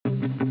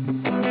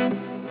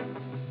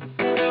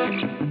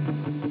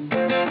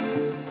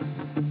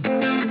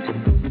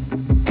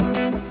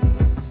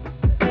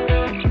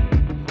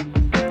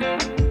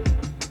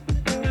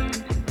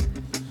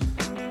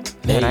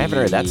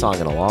haven't heard that song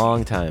in a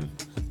long time.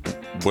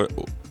 What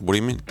do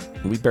you mean?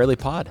 We barely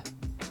pod.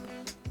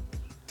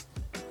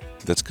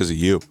 That's because of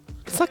you.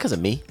 It's not because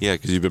of me. Yeah,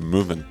 because you've been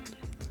moving.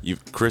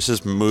 Chris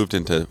has moved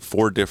into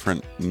 4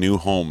 different new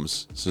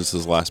homes since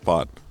his last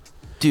pod.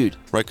 Dude.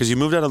 Right, because you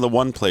moved out of the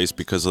one place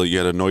because you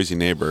had a noisy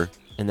neighbor.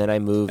 And then I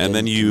moved. And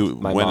then you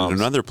went mom's. to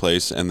another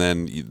place, and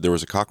then there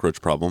was a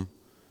cockroach problem.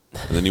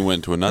 And then you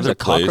went to another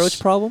place. A cockroach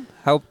problem?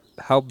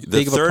 How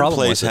big of a problem was it? The third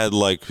place had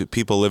like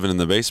people living in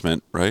the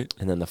basement, right?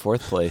 And then the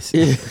fourth place.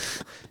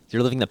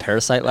 You're living the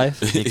parasite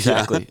life?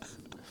 Exactly.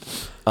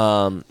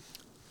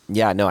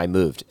 Yeah, no, I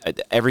moved.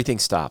 Everything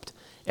stopped.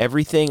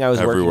 Everything I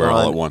was working on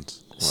all at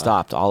once.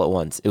 Stopped all at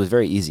once. It was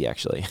very easy,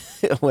 actually.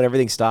 When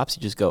everything stops,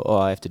 you just go,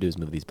 all I have to do is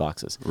move these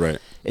boxes. Right.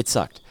 It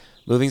sucked.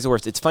 Moving's the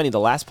worst. It's funny, the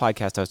last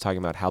podcast I was talking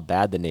about how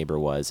bad the neighbor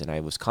was, and I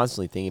was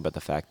constantly thinking about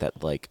the fact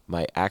that like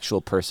my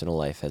actual personal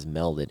life has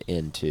melded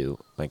into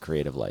my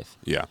creative life.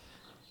 Yeah.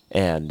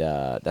 And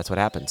that's what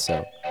happened.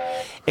 So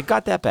it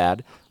got that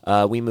bad.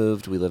 We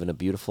moved. We live in a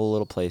beautiful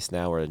little place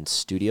now. We're in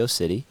Studio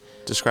City.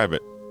 Describe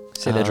it.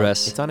 Say the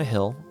address. It's on a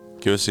hill.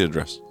 Give us the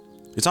address.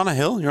 It's on a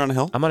hill? You're on a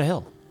hill? I'm on a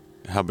hill.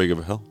 How big of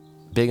a hill?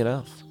 Big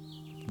enough.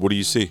 What do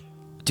you see?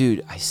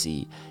 Dude, I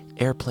see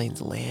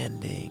airplanes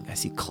landing. I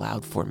see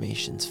cloud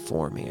formations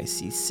forming. I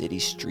see city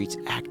streets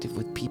active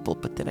with people,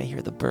 but then I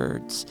hear the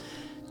birds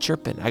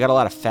chirping. I got a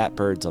lot of fat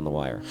birds on the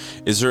wire.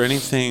 Is there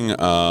anything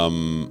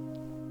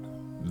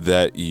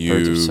that you...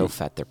 Birds are so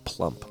fat, they're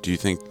plump. Do you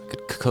think...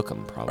 Could cook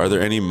them, probably. Are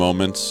there any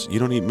moments... You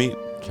don't eat meat.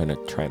 Trying to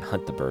try and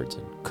hunt the birds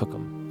and cook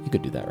them. You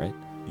could do that, right?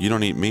 You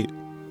don't eat meat.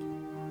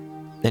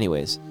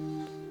 Anyways.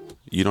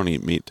 You don't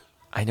eat meat.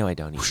 I know I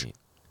don't eat meat.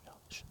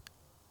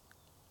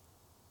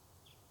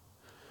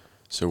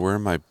 So we're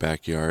in my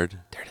backyard.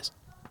 There it is.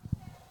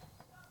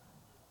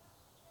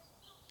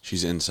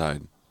 She's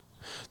inside.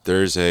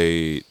 There's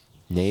a...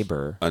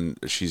 Neighbor.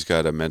 She's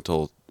got a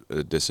mental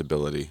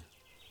disability.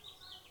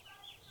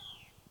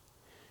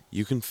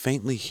 You can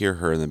faintly hear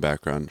her in the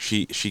background.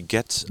 She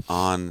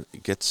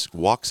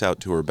walks out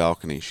to her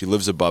balcony. She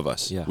lives above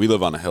us. Yeah. We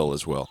live on a hill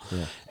as well.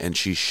 Yeah. And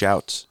she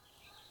shouts.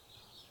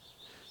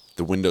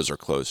 The windows are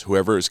closed.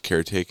 Whoever is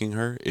caretaking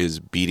her is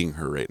beating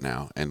her right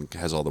now and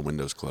has all the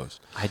windows closed.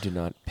 I do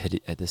not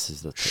pity. This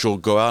is the. She'll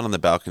go out on the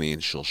balcony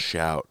and she'll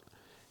shout.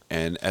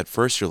 And at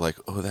first you're like,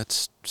 oh,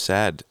 that's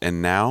sad.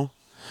 And now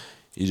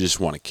you just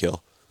want to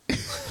kill. Use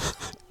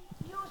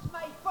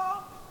my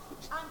phone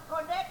and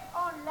connect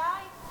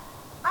online.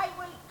 I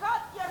will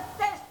cut your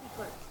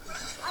testicles.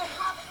 I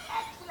have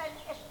excellent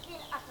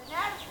skill as a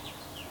nurse,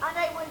 and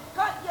I will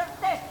cut your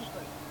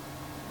testicles.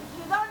 If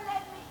you don't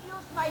let me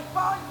use my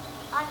phone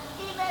and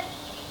email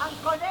and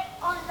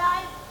connect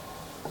online,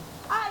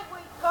 I will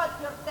cut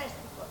your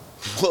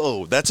testicles.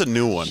 Whoa, that's a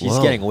new one. She's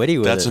getting witty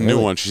with it. That's a new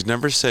one. She's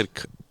never said...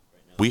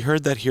 We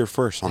heard that here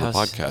first on the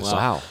podcast.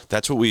 Wow.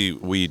 That's what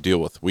we deal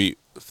with.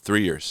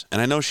 3 years.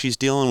 And I know she's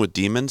dealing with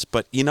demons,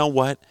 but you know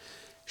what?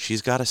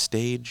 She's got a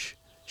stage.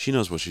 She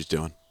knows what she's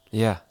doing.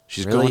 Yeah.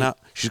 She's really? going out.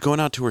 She's going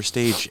out to her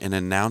stage and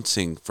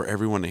announcing for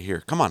everyone to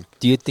hear. Come on.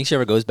 Do you think she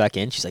ever goes back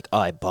in? She's like, oh,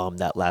 I bombed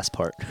that last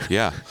part.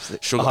 Yeah.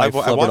 She'll. Oh, I I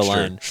flubbered watched a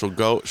her. line. She'll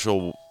go.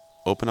 She'll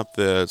open up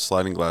the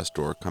sliding glass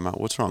door. Come out.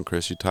 What's wrong,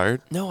 Chris? You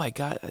tired? No, I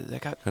got.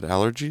 Got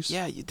allergies?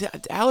 Yeah,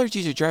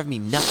 allergies are driving me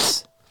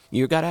nuts.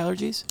 You got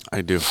allergies?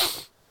 I do.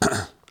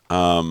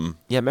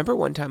 Yeah, remember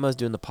one time I was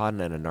doing the pod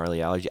and I had a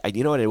gnarly allergy?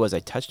 You know what it was? I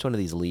touched one of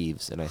these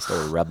leaves and I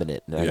started rubbing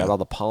it, and I got all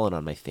the pollen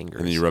on my fingers.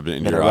 And then you rubbed it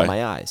in your your eye. eye. And I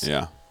rubbed my eyes.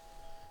 Yeah.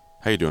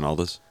 How you doing,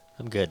 Aldus?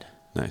 I'm good.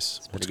 Nice.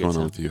 What's good, going on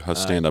Sam. with you? How's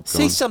stand-up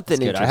going? Say something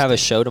Good. interesting. I have a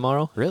show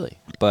tomorrow. Really?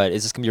 But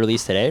is this going to be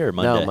released today or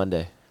Monday? No,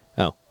 Monday.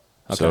 Oh.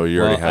 Okay. So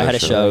you already had I a had a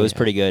show. show. It was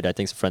pretty good. I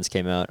think some friends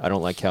came out. I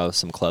don't like how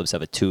some clubs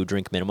have a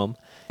 2-drink minimum.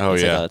 Oh,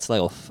 it's yeah.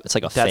 Like it's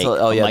like a That's fake.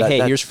 oh, yeah, I'm like, that- hey,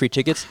 that- here's free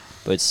tickets,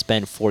 but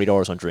spend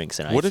 $40 on drinks.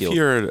 And What I if feel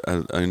you're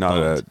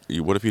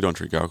what if you don't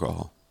drink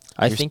alcohol?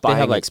 I You're think buying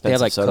they have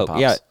expensive soda Coke.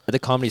 Yeah, pops. at the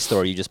Comedy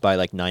Store, you just buy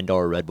like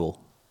 $9 Red Bull.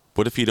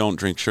 What if you don't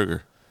drink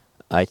sugar?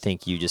 I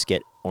think you just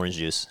get orange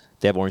juice.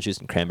 They have orange juice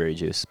and cranberry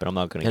juice, but I'm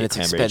not going to And get it's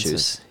cranberry expensive.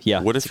 juice.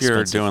 Yeah. What it's if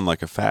you're expensive. doing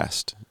like a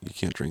fast? You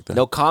can't drink that.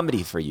 No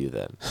comedy for you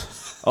then.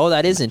 Oh,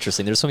 that is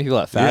interesting. There's so many people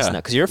that fast Yeah. now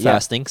because you're Yeah.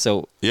 fasting.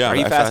 So Yeah. Are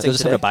you I fasting they'll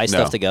just have to today? buy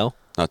stuff No. to go.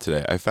 Not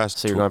today. I fast.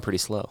 So you're going pretty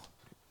slow.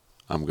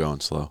 I'm going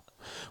slow.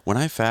 When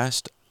I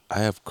fast, I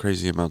have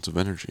crazy amounts of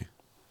energy.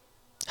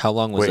 How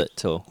long was Wait. it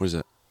till What is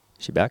it?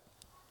 she back?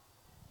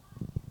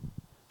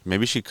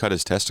 Maybe she cut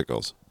his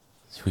testicles.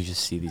 So we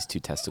just see these 2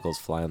 testicles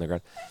fly on the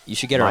ground. You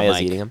should get her Maya's a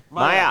mic. eating them.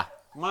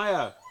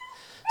 Maya.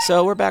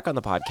 So we're back on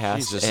the podcast.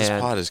 Jesus, this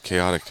and pod is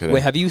chaotic today.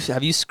 Wait, have you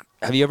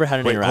ever had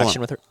an Wait, hold interaction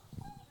on. with her?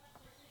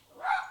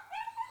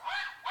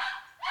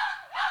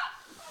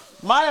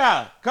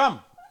 Maya, come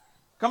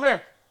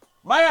here.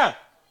 Maya,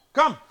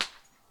 come.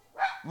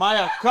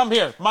 Maya, come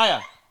here.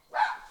 Maya.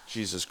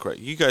 Jesus Christ!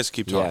 You guys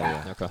keep talking.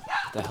 Yeah. Okay.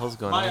 What the hell's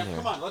going Maya, on here?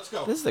 come on, let's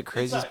go. This is the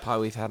craziest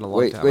pod we've had in a long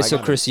Wait, time. so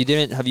Chris,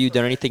 have you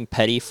done anything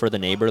petty for the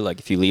neighbor? Like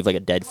if you leave like a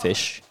dead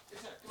fish?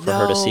 for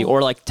her to see, No.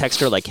 or like text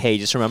her like, "Hey,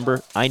 just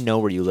remember, I know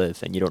where you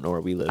live, and you don't know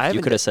where we live."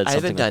 You could have said I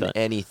something haven't done like that.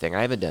 anything.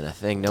 I haven't done a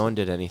thing. No one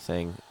did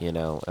anything. You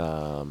know.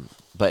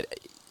 But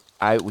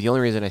the only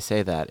reason I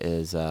say that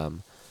is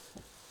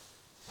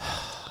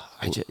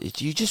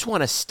you just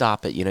want to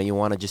stop it. You know. You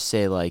want to just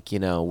say like, you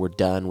know, we're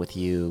done with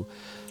you.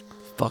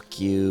 Fuck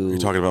you. Are you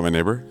talking about my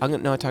neighbor? I'm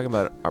talking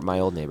about my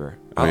old neighbor.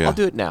 Oh, yeah. I'll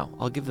do it now.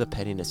 I'll give the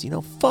pettiness. You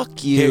know, fuck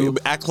Hey, you.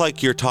 act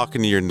like you're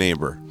talking to your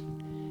neighbor.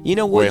 You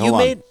know what? Wait, hold You on.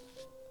 made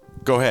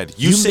Go ahead.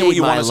 You say made what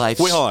you my want to life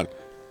say. Wait, hold on.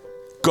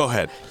 Go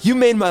ahead. you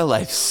made my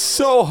life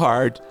so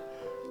hard,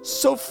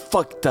 so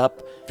fucked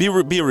up. Be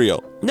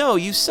real. No,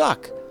 you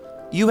suck.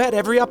 You had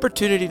every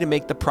opportunity to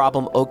make the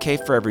problem okay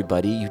for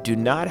everybody. You do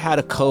not how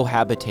to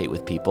cohabitate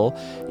with people.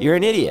 You're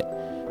an idiot.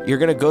 You're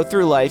going to go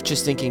through life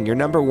just thinking you're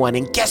number one,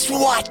 and guess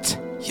what?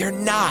 You're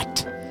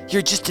not.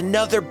 You're just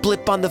another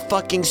blip on the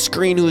fucking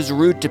screen who's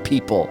rude to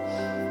people.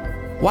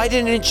 Why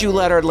didn't you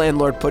let our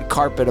landlord put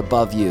carpet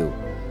above you?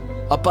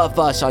 Above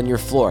us on your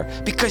floor?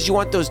 Because you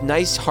want those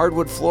nice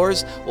hardwood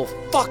floors? Well,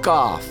 fuck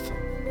off.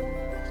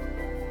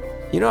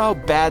 You know how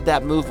bad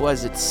that move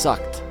was? It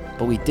sucked.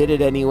 But we did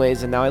it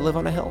anyways, and now I live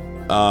on a hill.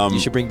 You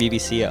should bring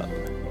BBC out.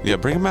 Yeah,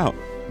 bring him out.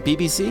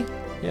 BBC?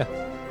 Yeah.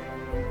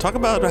 Talk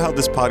about how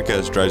this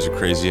podcast drives you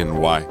crazy and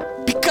why.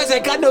 Because I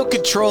got no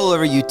control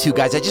over you two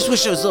guys. I just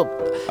wish there was a little...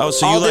 Oh,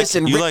 so Aldus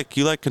and you Rick-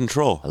 like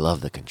control. I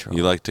love the control.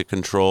 You like to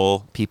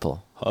control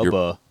people.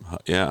 Hubba.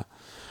 yeah.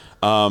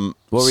 What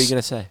were you going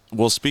to say?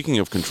 Well, speaking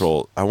of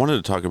control, I wanted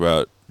to talk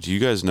about, do you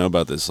guys know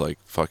about this like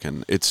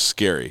fucking, it's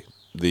scary,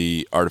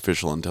 the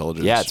artificial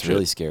intelligence Yeah, it's shit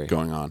really scary.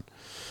 going on.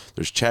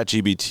 There's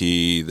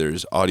ChatGPT,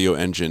 there's audio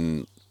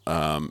engine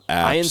apps.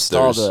 I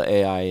installed there's- the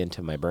AI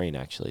into my brain,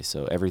 actually,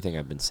 so everything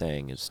I've been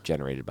saying is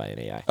generated by an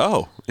AI.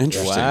 Oh,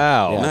 interesting.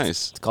 Wow. Yeah,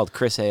 Nice. It's called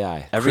Chris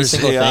AI. Every Chris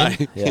single AI.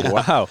 thing. Yeah.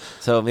 Wow.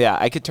 So, yeah,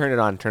 I could turn it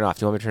on, turn it off.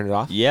 Do you want me to turn it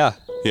off? Yeah.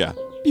 Yeah.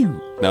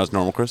 Now it's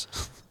normal, Chris?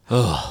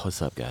 Oh,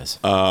 what's up, guys?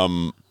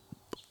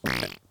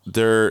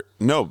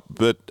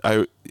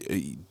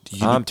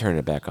 I'm turning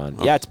it back on.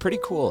 Yeah, it's pretty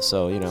cool.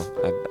 So, you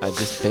know, I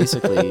just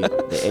basically,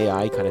 the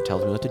AI kind of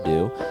tells me what to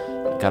do.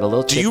 Got a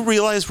little Do you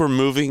realize we're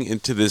moving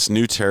into this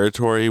new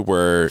territory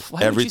where Why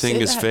would you everything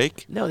say is that?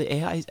 fake? No, the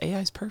AI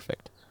is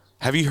perfect.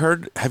 Have you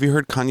heard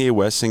Kanye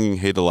West singing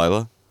 "Hey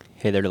Delilah"?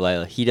 Hey there,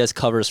 Delilah. He does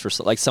covers for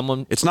like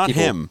someone. It's not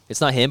him.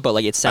 It's not him, but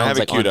like it have sounds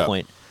it like on queued up.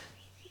 point.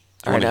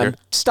 All right, wanna I'm hear?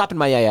 stopping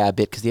my AI a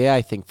bit because the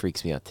AI thing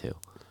freaks me out too.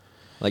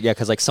 Like yeah,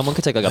 because like someone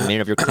could take like a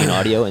minute of your clean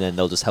audio and then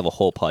they'll just have a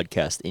whole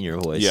podcast in your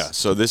voice. Yeah,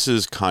 so this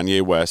is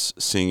Kanye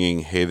West singing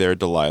 "Hey There,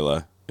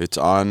 Delilah." It's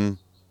on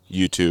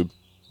YouTube.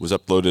 Was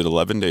uploaded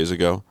 11 days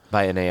ago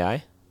By an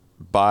AI?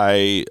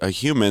 by a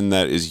human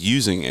that is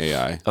using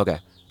AI. Okay.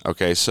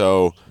 Okay,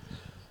 so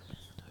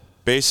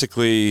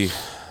basically,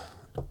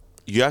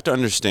 you have to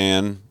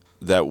understand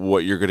that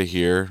what you're going to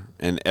hear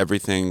and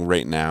everything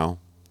right now,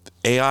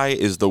 AI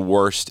is the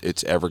worst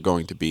it's ever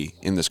going to be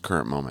in this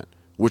current moment,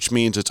 which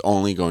means it's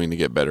only going to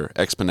get better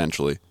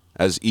exponentially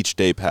as each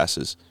day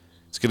passes.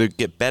 It's going to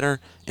get better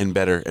and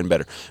better and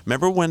better.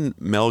 Remember when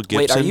Mel Gibson...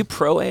 Wait, are you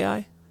pro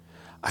AI?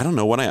 I don't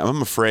know what I am.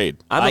 I'm afraid.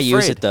 I'm I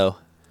use afraid. it though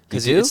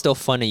because You do? it's still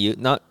fun to use.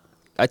 Not,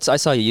 I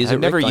saw you use I've it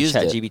never Rick, on used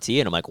it. ChatGPT,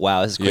 and I'm like,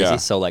 wow, this is crazy. Yeah.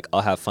 So like,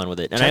 I'll have fun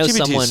with it. And I know ChatGPT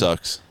someone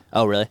sucks.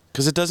 Oh really?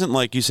 Because it doesn't,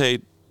 like, you say,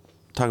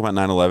 talk about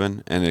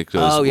 9/11, and it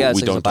goes, Oh, yeah, it's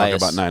we like don't a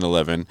talk bias. about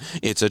 9/11.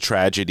 It's a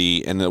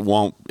tragedy, and it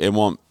won't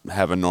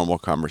have a normal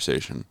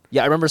conversation.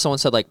 Yeah, I remember someone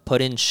said like,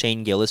 put in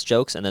Shane Gillis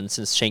jokes, and then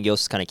since Shane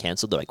Gillis is kind of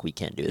canceled, they're like, we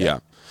can't do that. Yeah.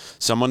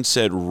 Someone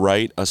said,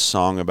 write a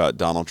song about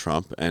Donald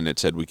Trump, and it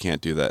said, we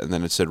can't do that. And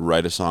then it said,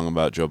 write a song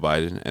about Joe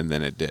Biden, and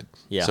then it did.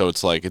 Yeah. So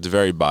it's like, it's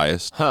very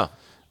biased. Huh.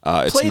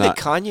 It's Play not,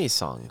 the Kanye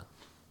song.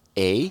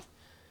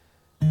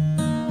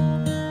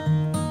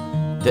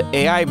 The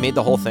AI made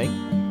the whole thing?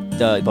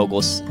 The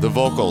vocals. the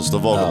vocals.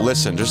 Oh.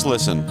 Listen, just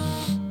listen.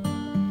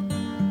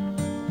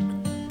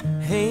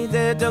 Hey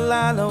there,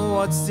 Delilah,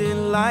 what's it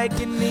like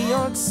in New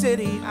York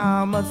City?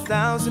 I'm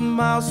 1,000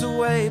 miles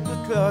away,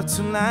 but girl,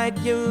 tonight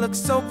you look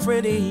so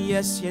pretty,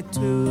 yes you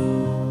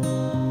do.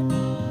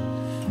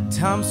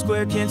 Times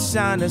Square can't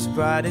shine as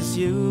bright as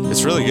you.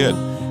 It's really good.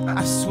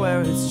 I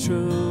swear it's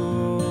true.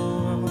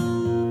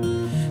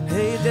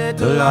 Hey there,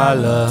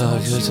 Delilah,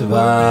 don't you worry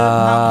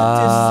about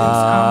the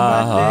distance, I'm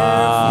right there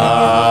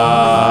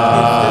for you.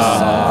 If there's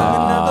someone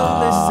another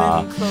listen,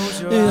 close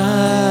your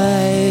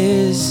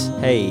eyes.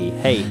 Hey.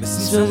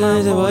 Listen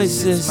to the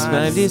voices,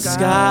 my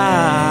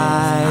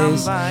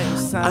disguise.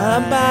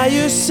 I'm by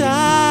your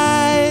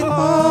side.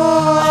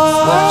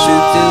 What you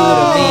do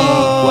to me?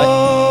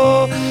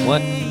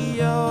 What?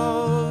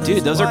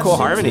 Dude, those are cool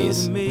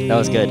harmonies. That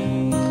was good.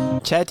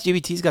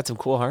 ChatGPT's got some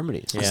cool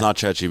harmonies. Yeah. It's not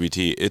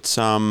ChatGPT. It's,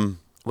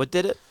 What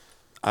did it?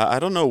 I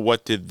don't know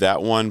what did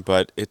that one,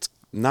 but it's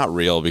not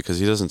real because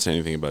he doesn't say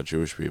anything about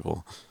Jewish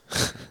people.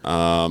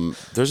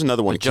 There's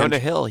another one. Jonah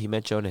Hill. He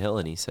met Jonah Hill,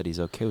 and he said he's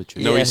okay with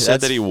Jews. No, Yeah, he said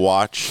that's- that he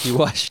watched. You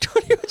watched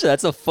 20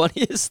 That's the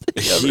funniest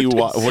thing ever.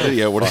 What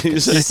did he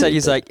say? He said,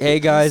 he's like, hey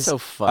guys, so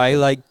fucking- I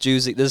like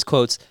Jews. This is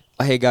quotes.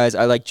 hey guys,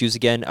 I like Jews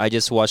again. I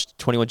just watched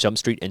 21 Jump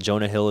Street and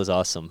Jonah Hill is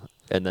awesome.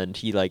 And then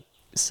he like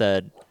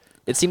said,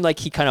 it seemed like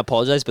he kind of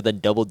apologized, but then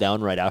doubled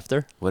down right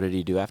after. What did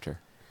he do after?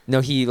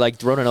 No, he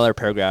like wrote another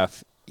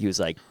paragraph. He was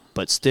like,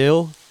 but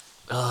still.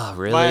 Oh,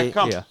 really? Maya,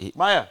 come. Yeah.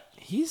 Maya,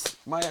 He's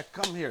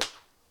come here.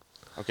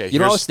 Okay. You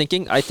know what I was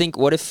thinking? I think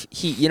what if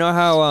you know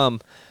how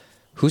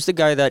who's the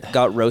guy that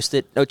got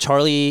roasted? Oh,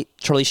 Charlie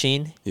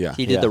Sheen. Yeah.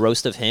 He did Yeah. the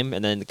roast of him,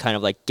 and then kind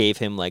of like gave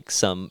him like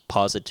some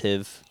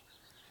positive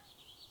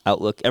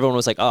outlook. Everyone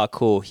was like, "Oh,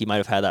 cool. He might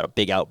have had that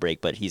big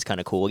outbreak, but he's kind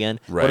of cool again."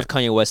 Right. What if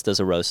Kanye West does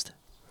a roast?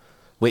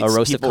 Wait, A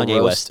roast of people Kanye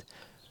roast- West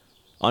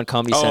on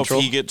Comedy Oh, if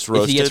Central. he gets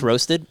If he gets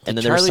roasted? roasted, and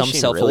then Did there was Charlie some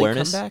Sheen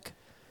self-awareness. Really come back?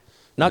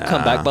 Not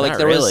come back, but like not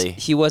there really.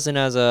 was. He wasn't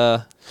as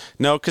a.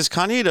 No, because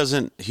Kanye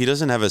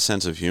doesn't have a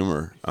sense of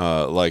humor.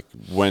 Like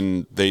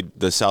when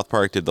the South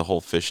Park did the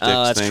whole fish sticks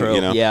Oh, that's thing. true.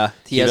 You know, Yeah,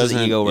 he has his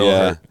doesn't- ego real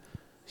yeah, hurt.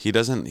 he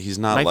doesn't. He's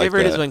not. My like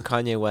favorite that. is when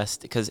Kanye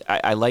West, because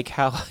I like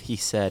how he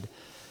said,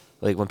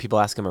 like when people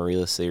ask him a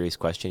real serious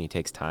question, he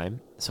takes time.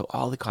 So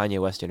all the Kanye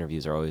West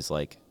interviews are always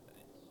like,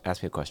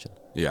 ask me a question.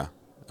 Yeah.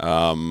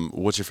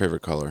 What's your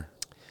favorite color?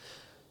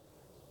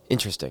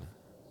 Interesting.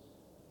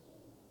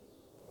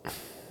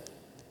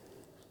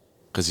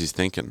 Because he's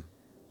thinking.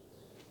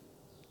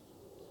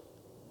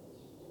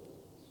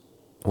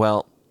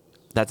 Well,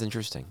 that's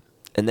interesting.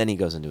 And then he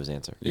goes into his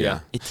answer.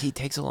 Yeah. He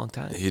takes a long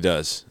time. He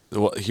does.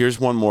 Well, here's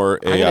one more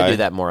AI. I'm going to do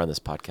that more on this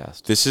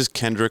podcast. This is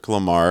Kendrick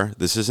Lamar.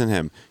 This isn't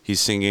him. He's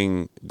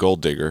singing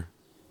Gold Digger,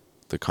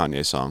 the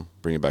Kanye song.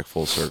 Bring it back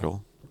full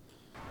circle.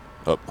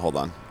 Oh, hold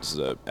on. This is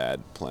an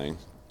ad playing.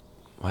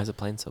 Why is it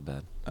playing so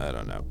bad? I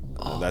don't know.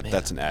 Oh, man.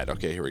 That's an ad.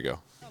 Okay, here we go.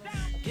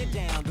 Get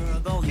down, girl,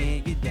 go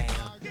ahead, get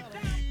down.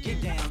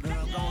 Get down,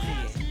 girl, go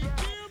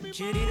ahead.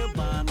 Chitty the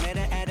bomb, met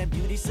her at a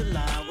beauty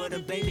salon with a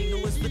baby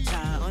Louis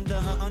Vuitton under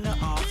her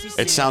arm. She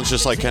said, sounds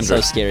just like So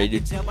Kendrick. scary,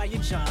 dude. tell by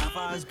your charm,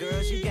 far as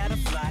girls you got a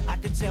fly. I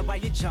can tell by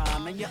your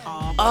charm and your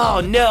arm.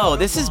 Oh, no,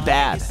 this is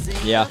bad.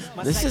 Yeah.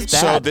 This is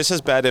So bad. this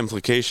has bad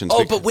implications. Oh,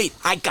 because- but wait,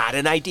 I got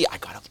an idea.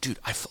 Dude,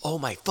 oh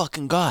my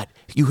fucking God.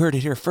 You heard it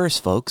here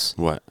first, folks.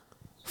 What?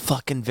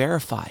 Fucking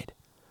verified.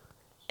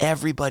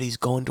 Everybody's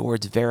going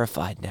towards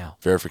verified now.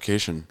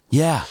 Verification.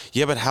 Yeah.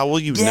 Yeah, but how will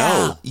you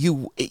Yeah.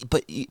 know?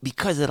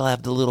 Because it'll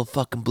have the little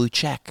fucking blue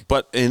check.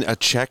 But in a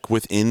check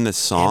within the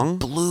song? And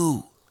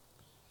blue.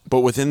 But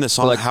within the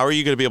song, Like- how are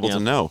you going to be able Yeah.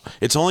 to know?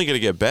 It's only going to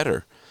get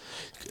better.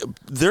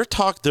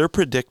 They're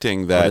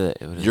predicting What that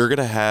is you're going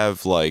to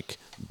have like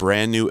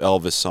brand new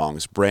Elvis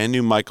songs, brand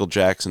new Michael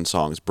Jackson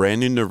songs, brand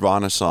new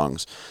Nirvana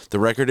songs. The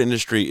record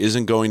industry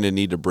isn't going to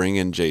need to bring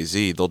in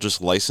Jay-Z. They'll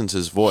just license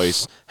his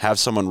voice, have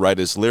someone write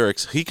his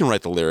lyrics. He can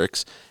write the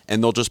lyrics,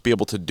 and they'll just be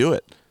able to do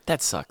it.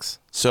 That sucks.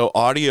 So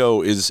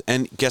audio is,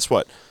 and guess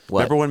what? What?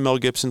 Remember when Mel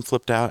Gibson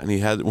flipped out and he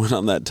went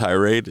on that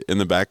tirade in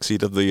the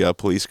backseat of the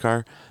police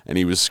car, and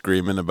he was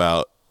screaming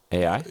about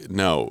AI?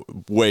 no,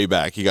 way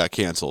back. He got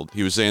canceled.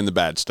 He was saying the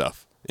bad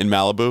stuff in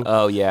Malibu.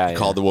 Oh, yeah. He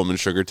called the woman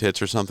sugar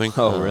tits or something.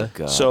 Oh, really?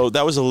 God. So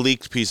that was a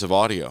leaked piece of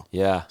audio.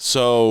 Yeah.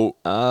 So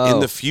Oh. in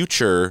the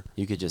future,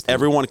 You could just.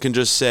 everyone can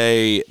just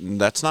say,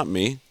 that's not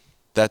me.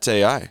 That's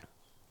AI.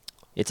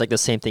 It's like the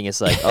same thing as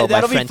like, oh, my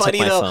That'll be friend took funny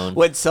my though phone.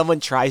 when someone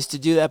tries to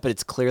do that, but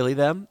it's clearly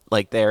them.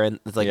 Like they're in.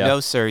 It's like, Yeah. no,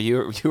 sir,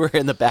 you were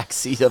in the back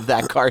seat of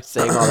that car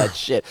saying all that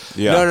shit.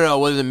 Yeah. No, it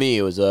wasn't me.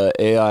 It was a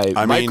AI I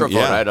mean, microphone.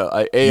 yeah. I had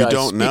a AI You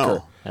don't speaker.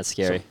 know. That's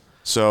scary.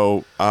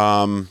 So,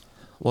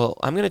 Well,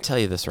 I'm going to tell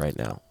you this right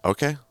now.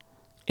 okay.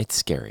 It's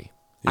scary.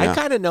 Yeah. I've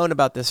kind of known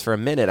about this for a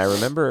minute. I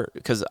remember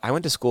because I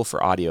went to school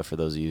for audio, for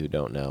those of you who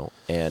don't know.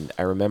 And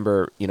I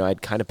remember,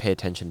 I'd kind of pay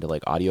attention to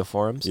like audio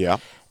forums. Yeah.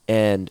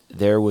 And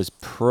there was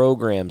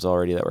programs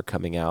already that were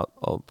coming out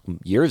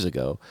years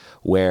ago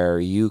where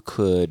you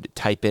could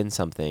type in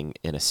something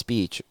in a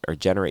speech or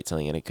generate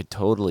something, and it could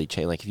totally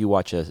change. Like if you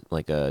watch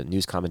a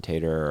news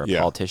commentator or a Yeah.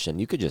 politician,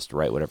 you could just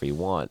write whatever you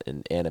want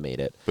and animate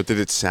it. But did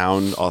it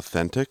sound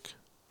authentic?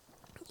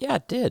 Yeah,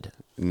 it did.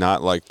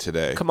 Not like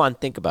today. Come on,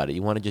 think about it.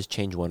 You want to just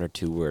change one or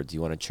two words. You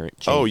want to change.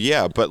 Oh,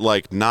 yeah. But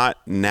like not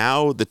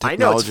now the I technology.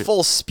 know, it's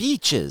full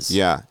speeches.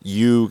 Yeah.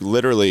 You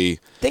literally.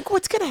 Think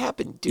what's going to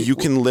happen, dude. You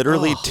can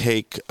literally Oh.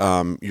 take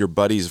your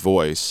buddy's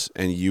voice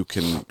and you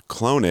can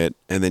clone it,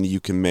 and then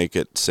you can make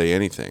it say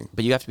anything.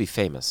 But you have to be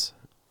famous.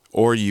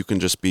 Or you can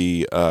just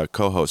be a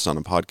co-host on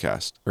a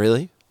podcast.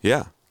 Really?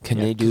 Yeah. Can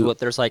Yeah, they 'cause do what?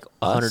 There's like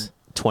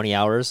 120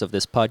 hours of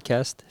this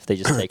podcast. If they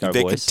just take our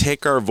They voice. could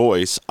take our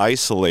voice,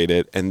 isolate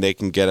it, and they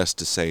can get us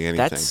to say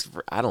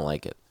anything. I don't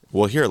like it.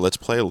 Well, here, let's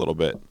play a little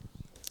bit.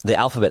 The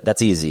alphabet,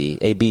 that's easy.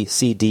 A, B,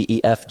 C, D,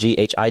 E, F, G,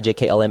 H, I, J,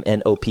 K, L, M,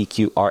 N, O, P,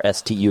 Q, R,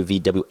 S, T, U, V,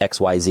 W, X,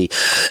 Y, Z.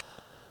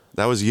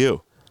 That was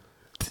you.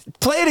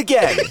 Play it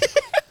again.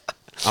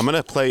 I'm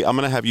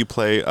gonna have you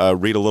play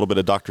read a little bit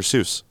of Dr.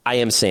 Seuss. I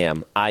am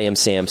Sam. I am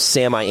Sam.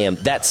 Sam I am.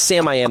 That's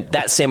Sam I am.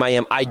 That's Sam I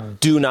am. I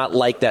do not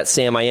like that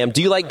Sam I am.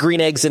 Do you like green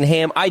eggs and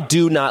ham? I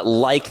do not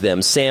like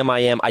them. Sam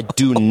I am. I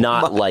do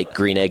not like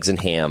green eggs and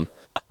ham.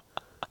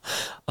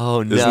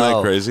 Oh, no. Isn't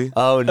that crazy?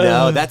 Oh,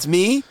 no. That's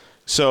me?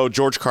 So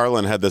George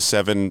Carlin had the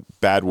 7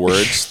 bad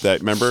words that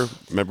remember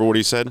what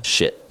he said?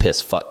 Shit,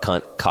 piss, fuck,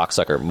 cunt,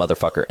 cocksucker,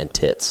 motherfucker, and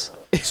tits.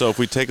 So if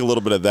we take a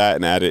little bit of that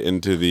and add it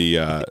into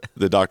the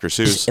Dr.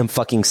 Seuss. I am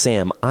fucking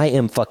Sam. I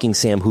am fucking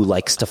Sam who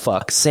likes to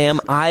fuck. Sam,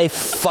 I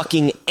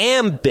fucking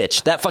am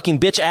bitch. That fucking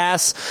bitch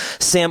ass.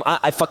 Sam,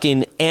 I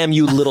fucking am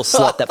you little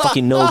slut. That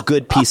fucking no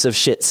good piece of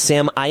shit.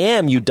 Sam, I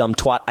am you dumb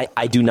twat.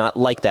 I do not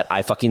like that.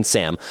 I fucking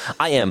Sam.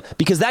 I am.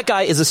 Because that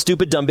guy is a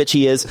stupid dumb bitch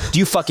he is. Do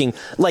you fucking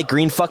like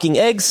green fucking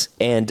eggs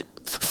and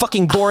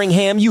fucking boring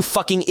ham, you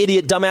fucking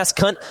idiot dumbass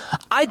cunt?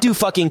 I do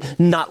fucking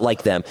not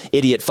like them.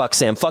 Idiot fuck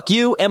Sam. Fuck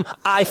you.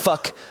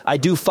 I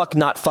do fuck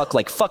not fuck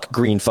like fuck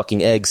green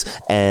fucking eggs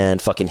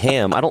and fucking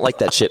ham. I don't like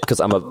that shit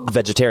because I'm a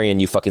vegetarian,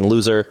 you fucking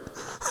loser.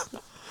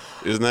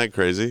 Isn't that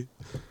crazy?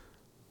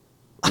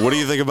 What do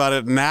you think about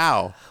it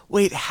now?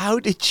 Wait, how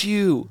did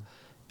you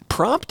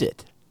prompt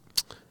it?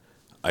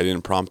 I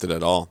didn't prompt it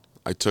at all.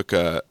 I took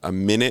a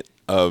minute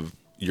of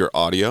your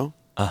audio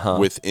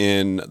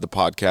within the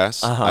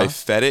podcast. I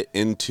fed it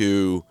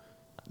into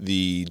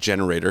the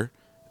generator,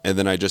 and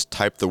then I just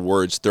typed the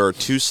words. There are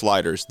 2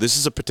 sliders. This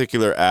is a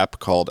particular app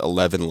called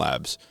 11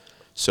 Labs.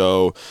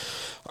 So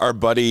our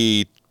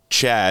buddy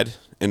Chad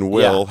and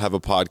Will have a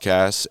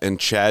podcast, and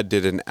Chad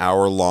did an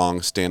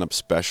hour-long stand-up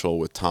special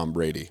with Tom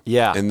Brady.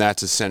 Yeah. And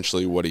that's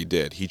essentially what he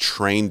did. He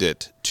trained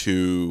it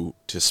to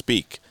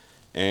speak.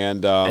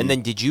 And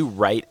then did you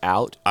write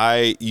out?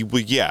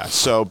 Yeah.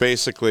 So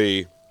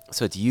basically...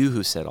 So it's you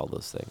who said all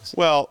those things.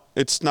 Well,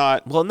 it's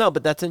not... Well, no,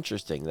 but that's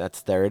interesting.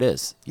 There it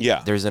is.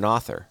 Yeah. There's an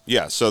author.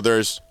 Yeah, so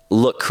there's...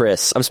 Look,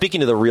 Chris, I'm speaking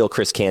to the real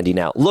Chris Candy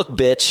now. Look,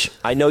 bitch,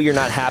 I know you're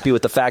not happy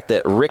with the fact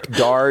that Rick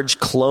Darge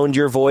cloned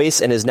your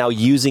voice and is now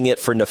using it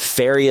for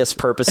nefarious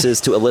purposes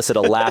to elicit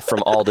a laugh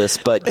from Aldus,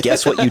 but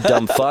guess what, you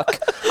dumb fuck?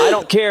 I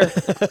don't care.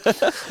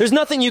 There's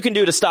nothing you can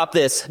do to stop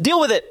this. Deal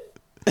with it.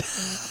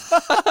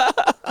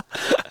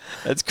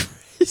 That's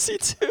crazy,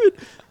 dude.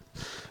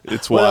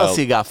 It's What wild. else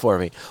you got for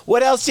me?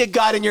 What else you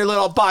got in your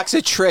little box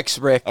of tricks,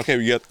 Rick? Okay,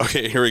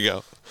 here we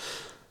go.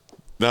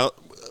 Now,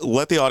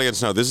 let the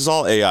audience know this is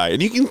all AI,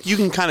 and you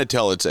can kind of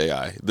tell it's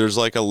AI. There's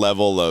like a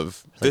level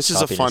of this is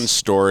a fun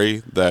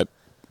story that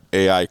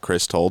AI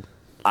Chris told.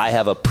 I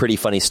have a pretty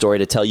funny story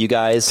to tell you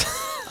guys.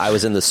 I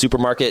was in the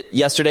supermarket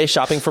yesterday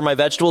shopping for my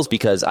vegetables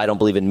because I don't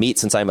believe in meat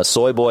since I'm a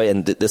soy boy,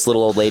 and this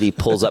little old lady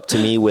pulls up to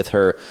me with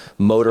her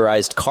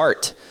motorized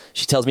cart.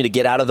 She tells me to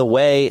get out of the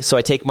way, so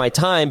I take my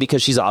time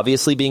because she's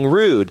obviously being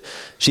rude.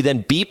 She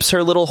then beeps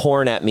her little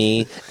horn at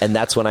me, and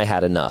that's when I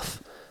had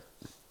enough.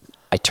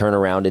 I turn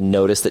around and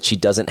notice that she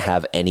doesn't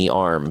have any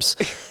arms.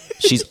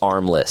 She's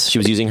armless. She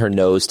was using her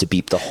nose to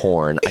beep the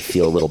horn. I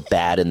feel a little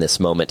bad in this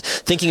moment,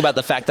 thinking about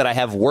the fact that I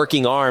have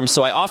working arms,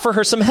 so I offer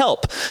her some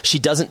help. She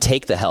doesn't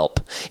take the help.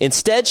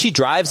 Instead, she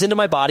drives into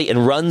my body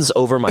and runs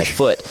over my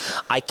foot.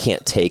 I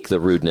can't take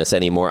the rudeness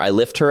anymore. I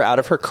lift her out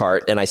of her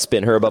cart, and I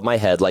spin her above my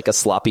head like a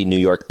sloppy New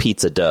York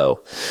pizza dough.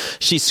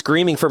 She's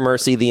screaming for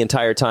mercy the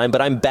entire time,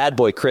 but I'm bad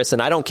boy Chris,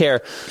 and I don't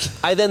care.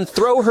 I then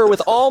throw her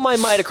with all my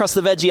might across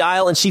the veggie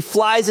aisle, and she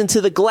flies into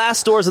the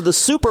glass doors of the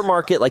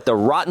supermarket like the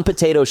rotten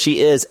potato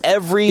she is.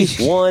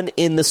 Everyone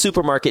in the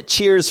supermarket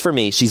cheers for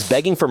me. She's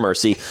begging for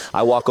mercy.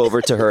 I walk over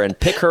to her and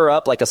pick her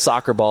up like a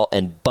soccer ball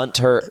and bunt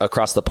her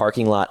across the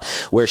parking lot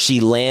where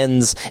she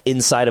lands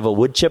inside of a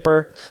wood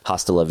chipper.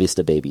 Hasta la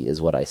vista, baby, is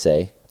what I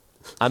say.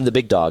 I'm the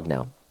big dog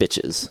now,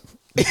 bitches.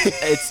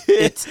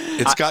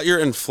 It's got your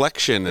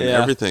inflection and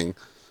everything,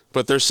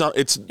 but there's some.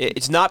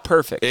 It's not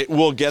perfect. It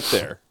will get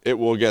there. It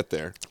will get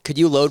there. Could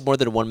you load more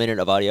than 1 minute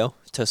of audio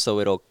so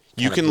it'll?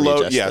 You kind can of load.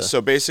 readjust Yeah. the-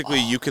 So basically,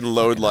 you can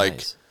load like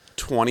nice.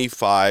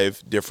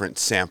 25 different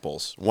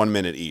samples, 1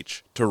 minute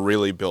each, to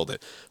really build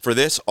it. For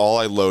this, all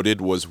I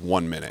loaded was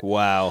 1 minute.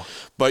 Wow.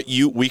 But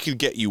we could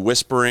get you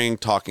whispering,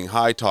 talking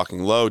high,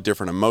 talking low,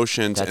 different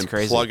emotions, That's and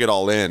crazy. plug it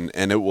all in,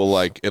 and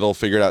it'll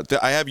figure it out.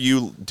 I have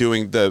you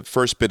doing the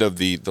first bit of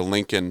the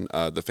Lincoln,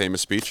 the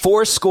famous speech.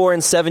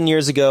 87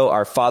 years ago,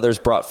 our fathers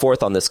brought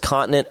forth on this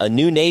continent a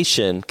new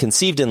nation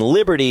conceived in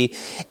liberty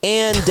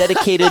and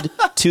dedicated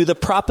to the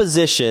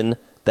proposition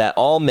that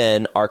all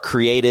men are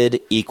created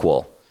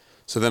equal.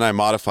 So then I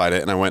modified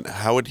it, and I went,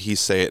 how would he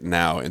say it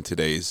now in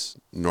today's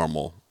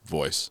normal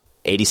voice?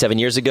 87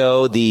 years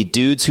ago, the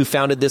dudes who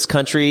founded this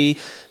country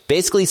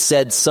basically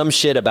said some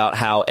shit about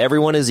how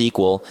everyone is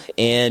equal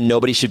and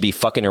nobody should be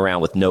fucking around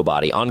with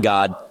nobody. On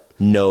God,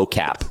 no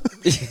cap.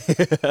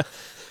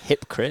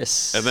 Hip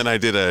Chris. And then I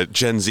did a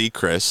Gen Z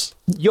Chris.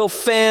 Yo,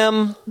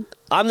 fam,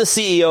 I'm the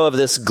CEO of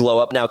this glow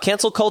up. Now,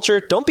 cancel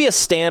culture, don't be a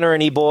stan or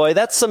any boy.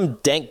 That's some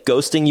dank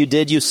ghosting you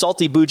did, you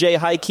salty boujay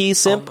high-key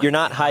simp. You're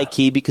not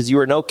high-key because you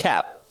are no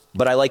cap.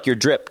 But I like your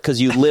drip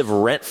because you live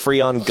rent-free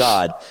on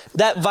God.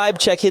 That vibe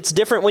check hits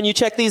different when you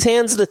check these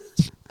hands.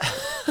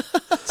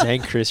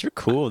 Dang, Chris, you're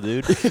cool,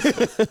 dude.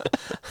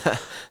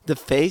 The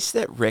face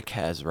that Rick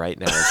has right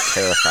now is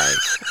terrifying.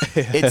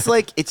 It's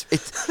like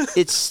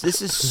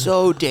this is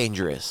so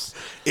dangerous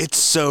It's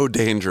so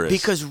dangerous.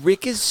 because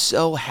Rick is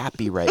so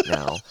happy right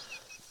now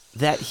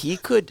that he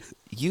could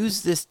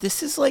use this.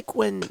 This is like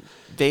when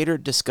Vader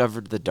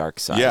discovered the dark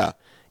side. Yeah.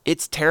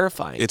 It's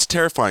terrifying. It's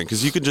terrifying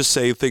because you can just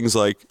say things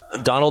like,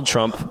 Donald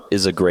Trump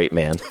is a great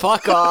man.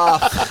 Fuck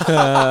off.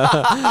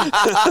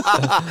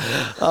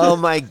 Oh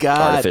my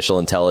God. Artificial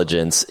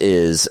intelligence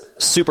is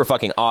super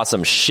fucking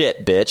awesome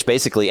shit, bitch.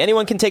 Basically,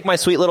 anyone can take my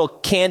sweet little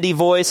candy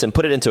voice and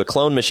put it into a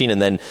clone machine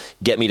and then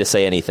get me to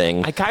say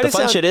anything. I kinda The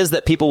fun sound- shit is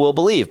that people will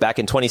believe. Back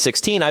in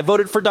 2016, I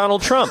voted for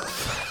Donald Trump.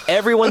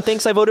 Everyone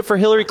thinks I voted for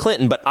Hillary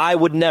Clinton, but I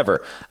would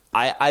never.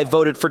 I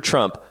voted for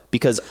Trump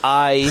because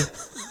I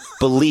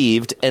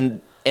believed and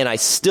I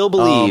still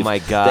believe Oh my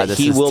God, that this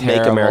he is will make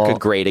terrible. America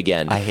great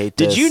again. I hate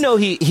Did this. you know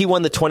he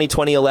won the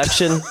 2020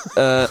 election?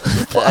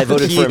 I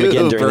voted for him you,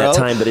 again during bro. that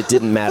time, but it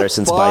didn't matter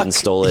since Biden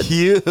stole it.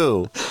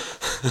 You.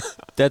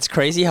 That's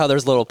crazy how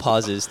there's little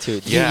pauses too.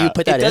 Yeah. You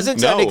put that It doesn't in?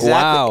 sound No. exactly.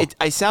 Wow.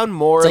 I sound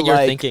more It's like you're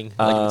thinking,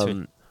 like,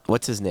 into it.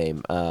 what's his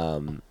name?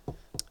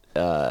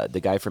 The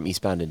guy from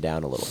Eastbound and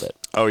Down a little bit.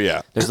 oh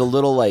yeah. There's a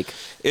little like,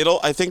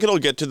 I think it'll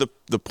get to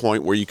the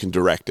point where you can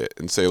direct it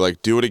and say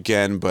like, do it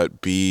again,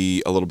 but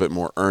be a little bit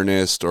more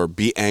earnest or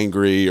be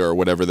angry or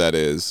whatever that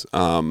is.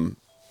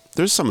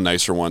 There's some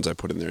nicer ones I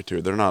put in there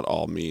too. They're not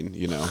all mean,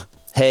 you know.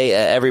 Hey,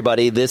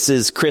 everybody, this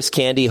is Chris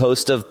Candy,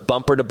 host of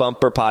Bumper to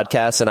Bumper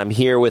podcast, and I'm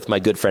here with my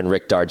good friend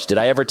Rick Darge. Did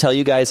I ever tell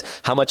you guys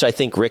how much I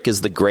think Rick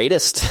is the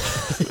greatest?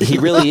 He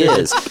really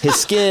is. His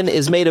skin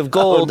is made of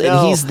gold, Oh, no.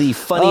 and he's the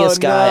funniest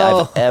Oh, guy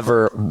no. I've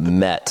ever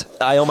met.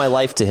 I owe my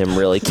life to him,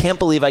 really. Can't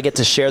believe I get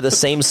to share the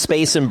same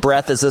space and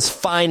breath as this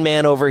fine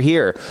man over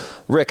here.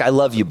 Rick, I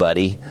love you,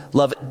 buddy.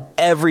 Love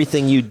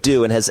everything you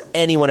do, and has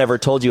anyone ever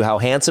told you how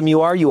handsome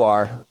you are? You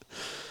are.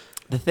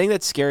 the thing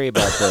that's scary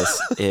about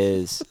this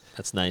is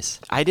That's nice.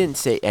 I didn't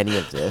say any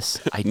of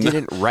this. I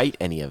didn't write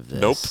any of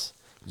this. Nope.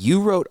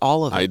 You wrote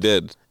all of it. I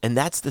did. And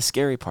that's the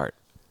scary part,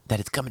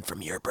 that it's coming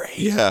from your brain.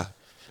 Yeah.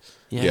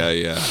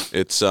 Yeah.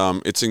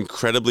 It's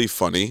incredibly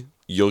funny.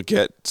 You'll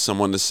get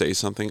someone to say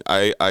something.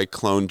 I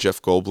cloned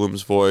Jeff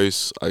Goldblum's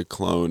voice. I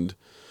cloned.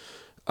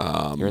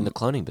 You're in the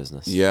cloning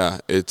business. Yeah,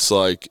 it's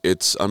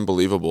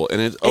unbelievable,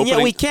 and it's And yet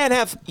opening. we can't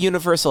have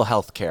universal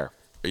health care.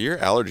 Your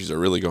allergies are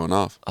really going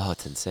off. Oh,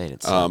 it's insane.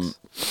 It sucks.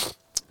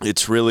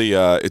 It's really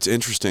it's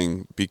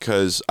interesting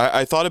because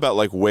I thought about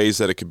like ways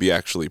that it could be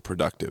actually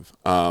productive.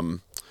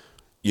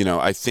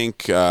 I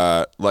think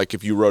like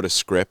if you wrote a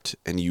script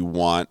and you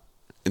want,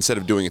 instead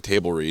of doing a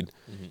table read,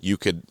 you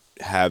could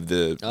have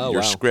your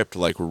wow. script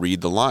like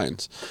read the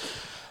lines.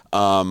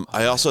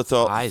 I also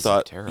Eyes are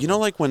thought terrible.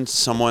 like when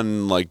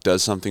someone like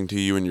does something to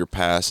you in your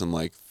past and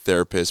like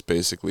therapists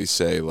basically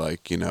say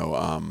like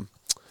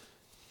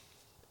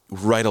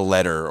write a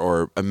letter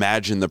or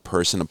imagine the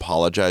person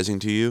apologizing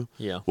to you.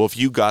 Yeah. Well, if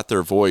you got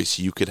their voice,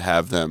 you could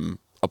have them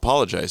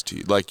apologize to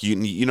you. Like you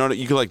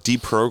could like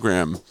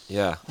deprogram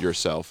Yeah.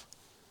 yourself.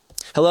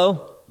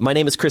 Hello, my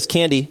name is Chris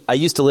Candy. I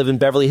used to live in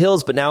Beverly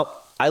Hills, but now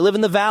I live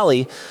in the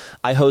Valley.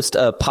 I host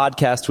a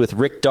podcast with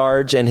Rick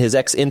Darge and his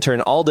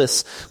ex-intern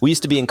Aldus. We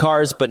used to be in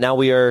cars, but now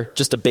we are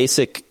just a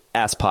basic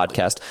ass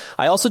podcast.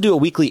 I also do a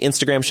weekly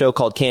Instagram show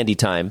called Candy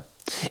Time.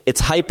 It's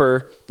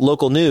hyper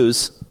local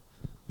news.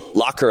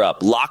 Lock her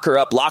up, lock her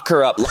up, lock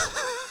her up.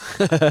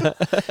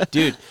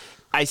 Dude,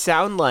 I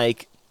sound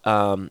like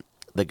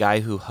the guy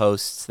who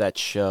hosts that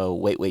show,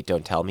 Wait,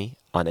 Don't Tell Me,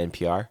 on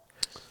NPR.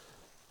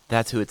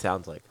 That's who it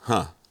sounds like.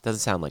 Huh.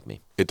 Doesn't sound like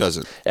me. It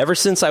doesn't. Ever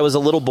since I was a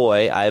little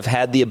boy, I've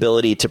had the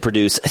ability to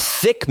produce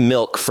thick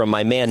milk from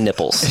my man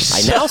nipples.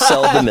 I now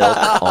sell the milk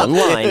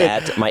online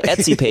at my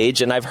Etsy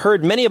page, and I've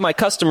heard many of my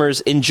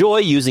customers enjoy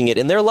using it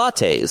in their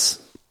lattes.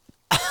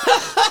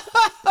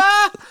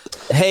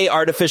 Hey,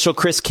 artificial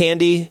Chris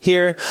Candy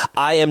here.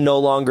 I am no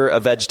longer a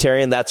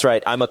vegetarian. That's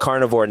right. I'm a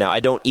carnivore now.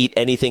 I don't eat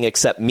anything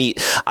except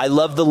meat. I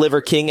love the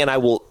Liver King, and I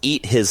will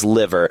eat his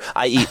liver.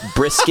 I eat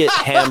brisket,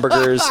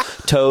 hamburgers,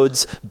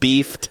 toads,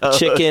 beef,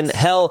 chicken.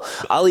 Hell,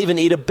 I'll even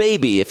eat a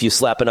baby if you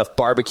slap enough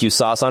barbecue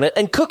sauce on it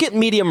and cook it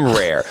medium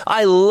rare.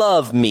 I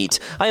love meat.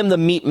 I am the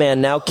meat man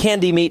now.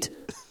 Candy meat.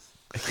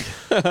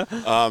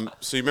 So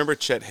you remember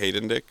Chet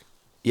Haydendick?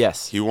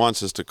 Yes. He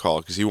wants us to call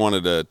because he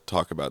wanted to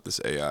talk about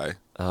this AI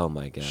Oh,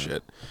 my God.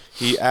 shit.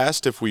 He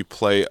asked if we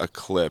play a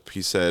clip.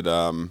 He said,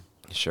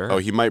 Sure. oh,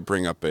 he might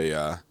bring up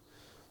a,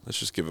 let's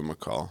just give him a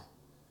call.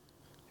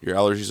 Your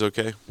allergies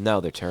okay? No,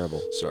 they're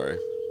terrible. Sorry.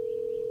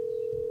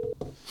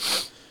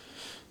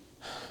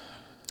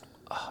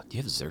 Oh, do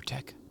you have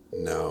Zyrtec?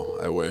 No,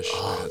 I wish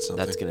I had something.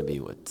 That's going to be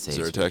what saves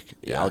me. Zyrtec?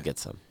 Yeah, Yeah. I'll get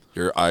some.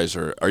 Your eyes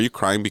are you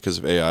crying because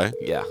of AI?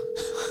 Yeah.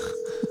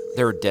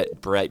 They're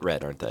bright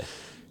red, aren't they?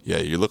 Yeah,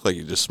 you look like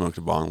you just smoked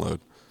a bong load.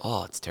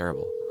 Oh, it's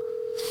terrible.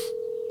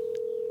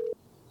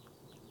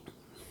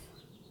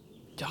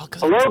 Y'all,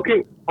 'cause Hello,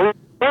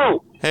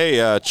 hello. Hey,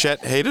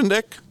 Chet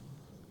Haydendick?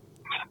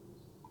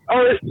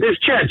 Oh, this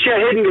Chet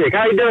Hiddendick.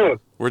 How you doing?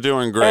 We're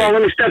doing Oh, great.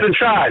 let me step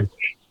inside.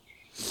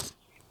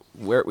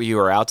 where you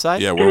were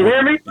outside? Yeah, Can you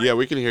hear me? Yeah,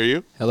 we can hear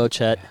you. Hello,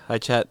 Chet. Hi,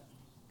 Chet.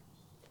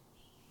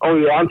 Oh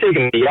yeah, I'm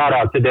taking the yacht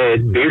out today.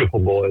 It's beautiful,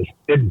 boys.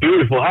 It's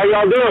beautiful. How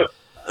y'all doing?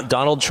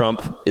 Donald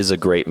Trump is a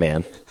great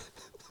man.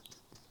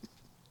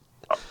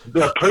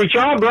 Preach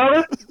on,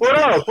 brother. What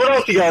else? What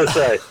else you gotta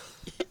say?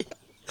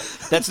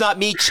 That's not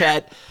me,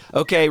 Chet.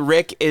 Okay,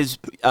 Rick is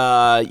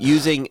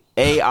using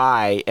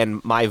AI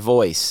and my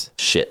voice.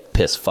 Shit,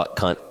 piss, fuck,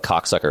 cunt,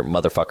 cocksucker,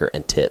 motherfucker,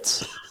 and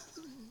tits.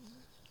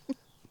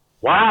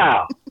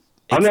 Wow.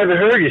 I've never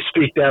heard you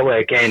speak that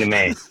way,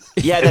 Candyman.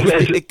 Yeah,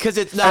 that's because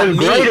it's not That's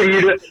me. great of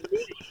you to,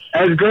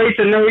 that's great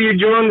to know you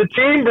joined the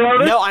team,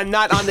 brother. No, I'm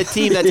not on the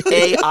team. That's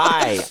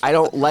AI.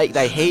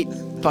 I hate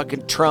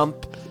fucking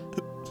Trump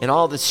and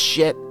all this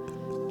shit.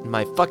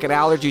 My fucking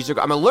allergies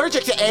I'm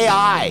allergic to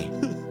AI.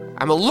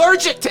 I'm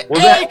allergic to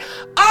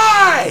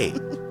AI.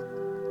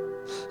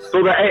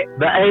 So the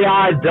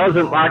AI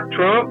doesn't like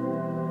Trump?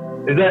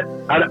 Is that...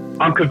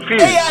 I'm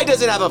confused. AI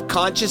doesn't have a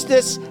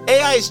consciousness.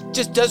 AI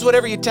just does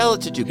whatever you tell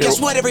it to do. Guess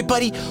what,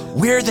 everybody?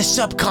 We're the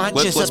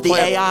subconscious of the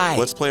AI.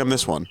 Let's play him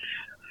this one.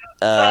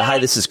 Hi,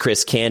 this is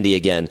Chris Candy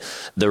again.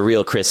 The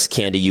real Chris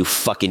Candy, you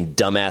fucking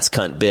dumbass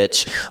cunt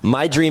bitch.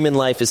 My dream in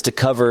life is to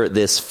cover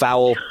this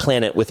foul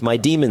planet with my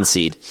demon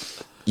seed.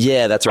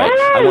 Yeah, that's right.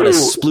 I want to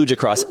splooge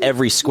across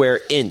every square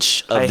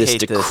inch of this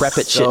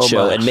decrepit shit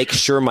show and make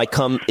sure my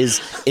cum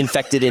is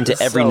infected into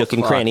every nook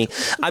and cranny.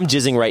 I'm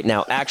jizzing right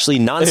now. Actually,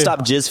 Nonstop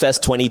Jizz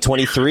Fest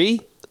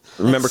 2023.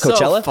 Remember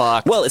Coachella?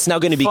 Fucked. Well, it's now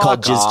going to be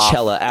called off.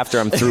 Jizzchella after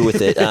I'm through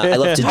with it. I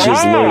love to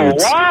jizz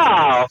loads.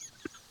 Wow.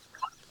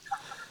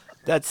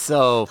 That's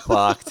so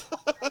fucked.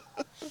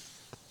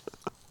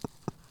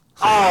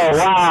 Oh,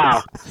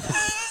 wow.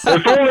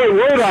 If only it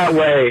were that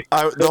way.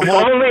 If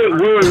only it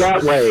were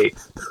that way.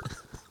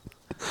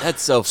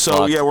 That's so So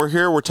fucked. yeah, we're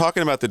here. We're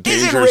talking about the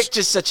dangers. Isn't Rick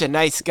just such a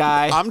nice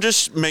guy? I'm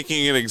just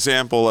making an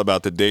example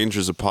about the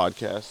dangers of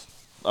podcast,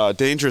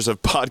 dangers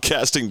of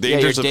podcasting,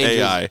 dangers of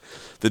AI,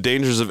 the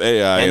dangers of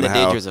AI, and the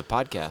how dangers of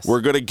podcasts.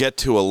 we're going to get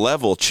to a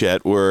level,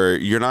 Chet, where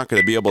you're not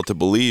going to be able to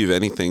believe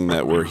anything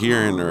that we're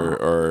hearing,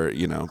 or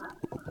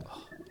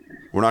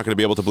we're not going to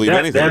be able to believe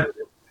anything.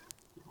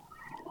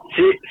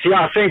 See,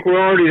 I think we're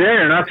already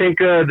there, and I think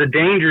the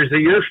dangers that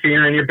you're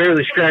fearing, you're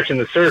barely scratching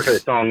the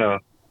surface on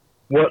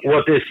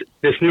what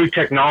this new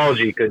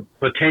technology could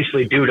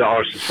potentially do to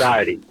our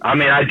society. I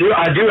mean, I do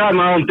have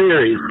my own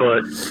theories,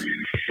 but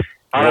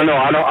I don't know.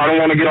 I don't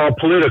want to get all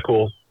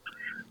political.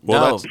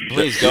 Well, no,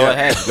 please go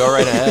ahead. Go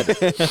right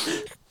ahead.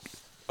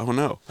 Oh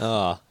no!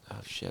 Oh,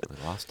 Shit, we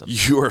lost him.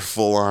 You are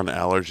full on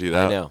allergy.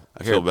 I know.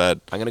 I feel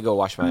bad. I'm gonna go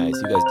wash my eyes.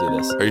 You guys do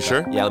this. Are you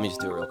sure? Yeah, let me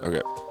just do it real quick.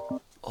 Okay.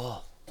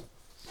 Oh,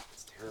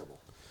 it's terrible.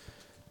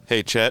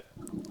 Hey, Chet.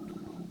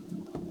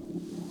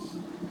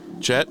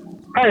 Chet.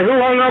 Hey, who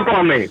hung up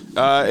on me?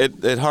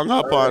 It hung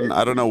up on.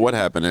 I don't know what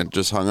happened. It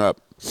just hung up.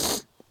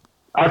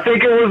 I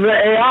think it was the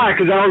AI,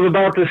 because I was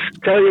about to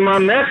tell you my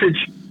message.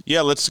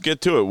 Yeah, let's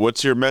get to it.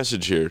 What's your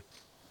message here?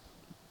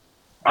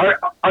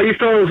 Are you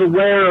fellas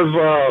aware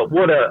of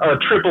what a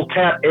triple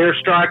tap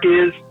airstrike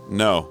is?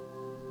 No.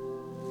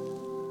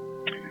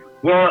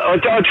 Well,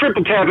 a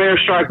triple tap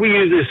airstrike, we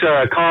use this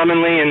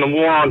commonly in the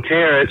war on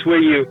terror. It's where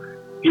you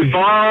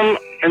bomb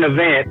an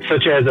event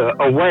such as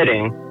a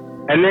wedding,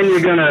 and then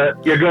you're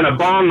gonna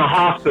bomb the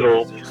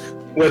hospital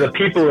where the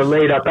people are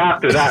laid up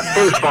after that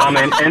first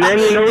bombing, and then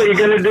you know what you're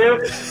gonna do?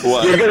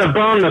 What? You're gonna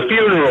bomb the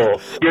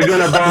funeral. You're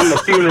gonna bomb the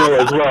funeral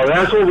as well.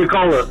 That's what we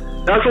call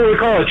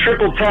a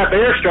triple tap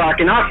airstrike,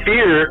 and I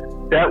fear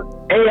that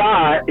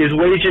AI is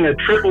waging a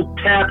triple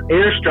tap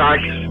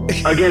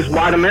airstrike against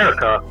white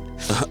America.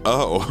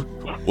 Oh.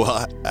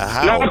 Well,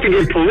 how? Not to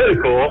get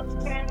political.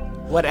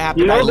 What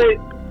happened? You know,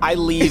 I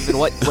leave, and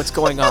what's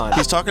going on?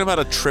 He's talking about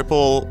a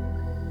triple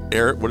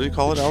air. What do you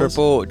call it? Alice?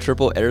 triple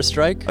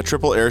airstrike. A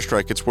triple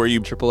airstrike. It's where you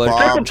Triple air-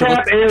 bomb. triple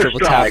tap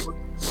airstrike.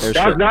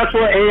 Airstrike. That's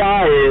what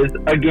AI is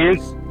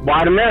against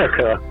white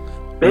America.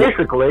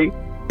 Basically.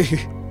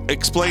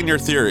 Explain your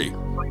theory.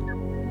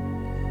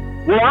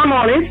 Well, I'm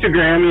on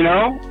Instagram,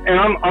 and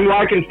I'm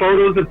liking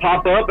photos that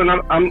pop up, and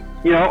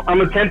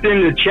I'm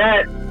attempting to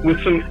chat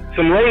with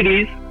some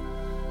ladies.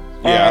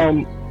 Yeah.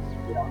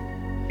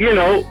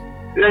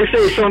 They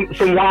say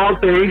some wild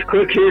things.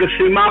 Click here to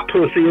see my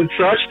pussy and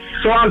such.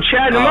 So I'm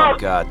chatting them up.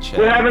 God, Chad.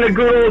 We're having a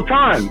good old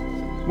time.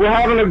 We're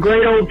having a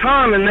great old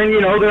time, and then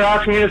they're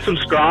asking me to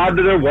subscribe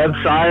to their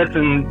websites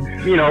and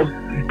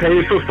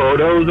pay for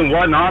photos and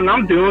whatnot, and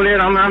I'm doing it.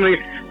 And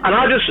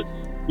I just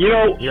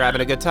You're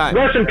having a good time.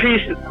 Rest in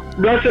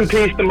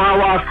peace to my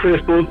wife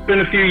Crystal. It's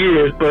been a few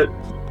years, but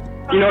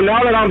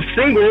now that I'm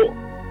single,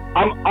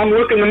 I'm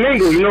looking to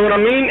mingle. You know what I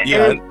mean?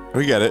 Yeah, And,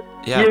 we get it.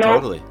 Yeah,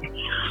 totally.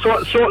 So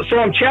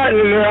I'm chatting,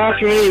 and they're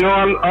asking me.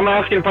 I'm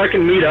asking if I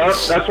can meet up.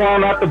 That's why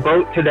I'm at the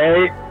boat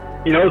today.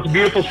 It's a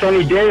beautiful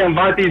sunny day. I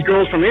invite these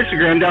girls from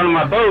Instagram down to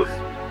my boat.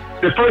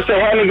 At first, they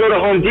had me go to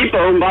Home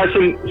Depot and buy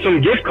some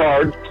gift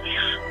cards.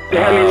 They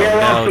had me mail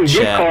out some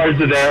gift cards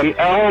to them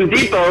at Home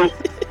Depot,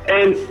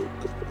 and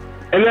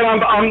then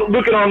I'm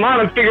looking online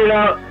and figuring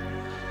out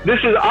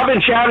I've been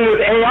chatting with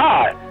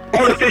AI,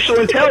 artificial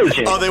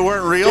intelligence. Oh, they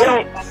weren't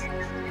real?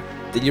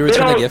 Did you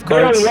return the gift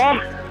cards?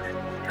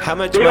 How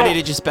much money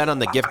did you spend on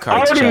the gift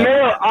cards,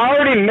 I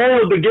already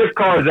mailed the gift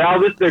cards,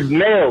 Aldus. They're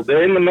mailed.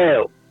 They're in the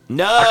mail.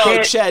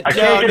 No, Chet.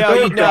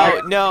 No.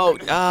 God, no.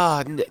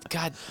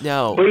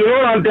 But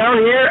I'm down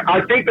here. I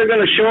think they're going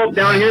to show up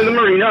down here in the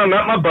marina. I'm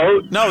at my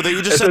boat. No,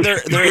 you just said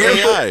they're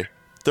AI.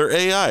 They're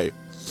AI.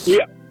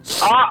 Yeah,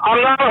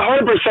 I'm not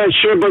 100%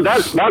 sure, but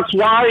that's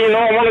why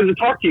I wanted to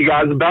talk to you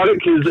guys about it,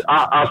 because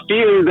I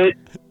feel that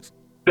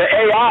the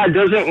AI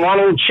doesn't want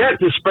old Chet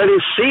to spread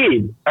his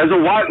seed as a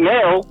white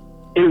male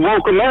in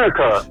woke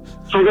America.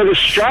 So they're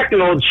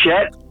distracting old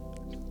Chet,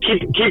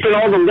 keeping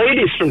all the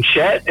ladies from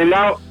Chet, and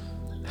now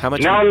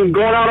I'm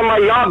going out on my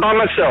yacht by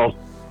myself.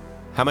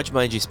 How much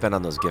money did you spend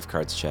on those gift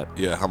cards, Chet?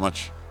 Yeah, how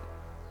much?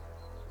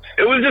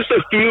 It was just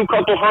a few,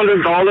 couple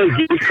 $100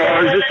 gift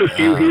cards, just a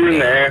few here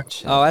and there.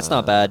 Oh, that's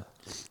not bad.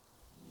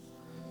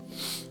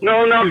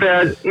 No, not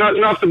bad.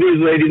 Not for these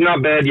ladies.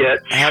 Not bad yet.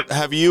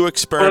 Have you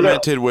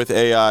experimented with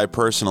AI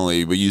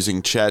personally, but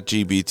using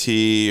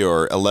ChatGPT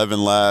or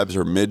 11 Labs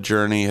or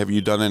Midjourney? Have you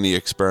done any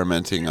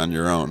experimenting on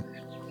your own?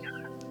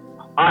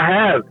 I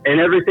have, and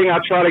everything I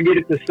try to get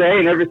it to say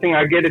and everything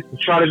I get it to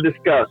try to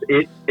discuss,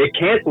 it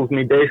cancels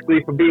me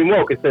basically for being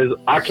woke. It says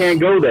I can't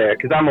go there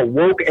because I'm a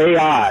woke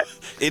AI.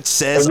 It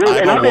says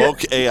I'm a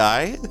woke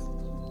AI?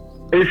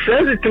 It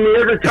says it to me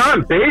every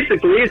time.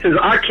 Basically, it says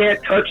I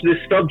can't touch this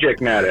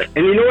subject matter.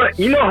 And you know what?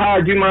 You know how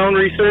I do my own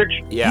research?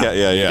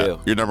 Yeah.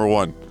 You're number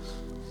one.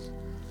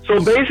 So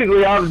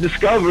basically, I've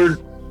discovered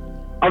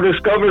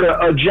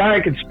a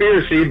giant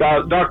conspiracy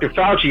about Dr.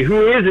 Fauci,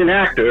 who is an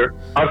actor.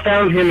 I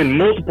found him in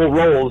multiple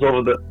roles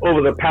over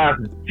the past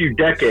few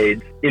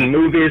decades in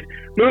movies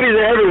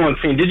that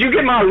everyone's seen. Did you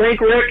get my link,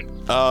 Rick?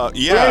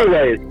 Yeah. Well,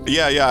 anyways,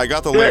 yeah, I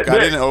got the link. I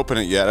didn't open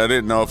it yet. I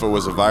didn't know if it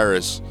was a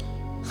virus.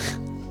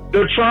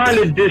 They're trying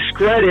to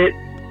discredit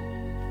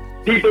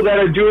people that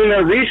are doing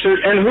their research.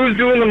 And who's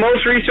doing the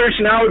most research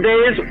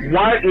nowadays?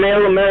 White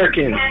male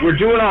Americans. We're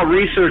doing our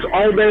research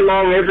all day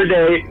long, every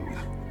day.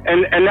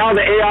 And now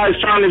the AI is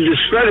trying to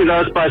discredit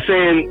us by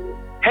saying,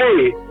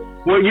 hey,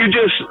 what you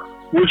just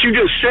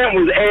sent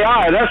was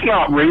AI. That's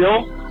not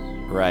real.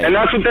 Right. And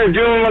that's what they're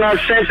doing when I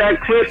sent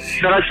that clip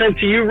that I sent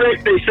to you,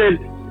 Rick. They said,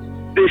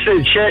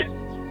 Chet,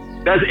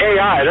 that's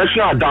AI. That's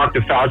not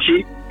Dr.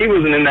 Fauci. He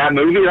wasn't in that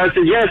movie. And I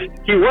said, yes,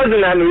 he was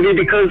in that movie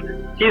because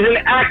he's an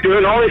actor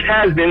and always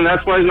has been. And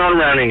that's why he's not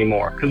around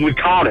anymore, because we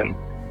caught him.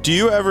 Do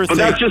you ever but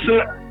think... That's just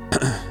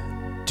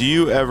do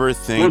you ever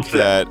think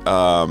that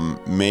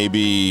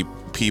maybe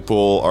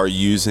people are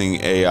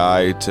using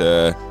AI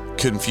to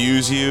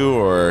confuse you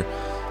or,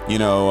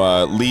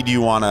 lead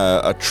you on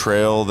a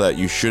trail that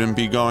you shouldn't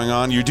be going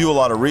on? You do a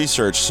lot of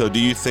research, so do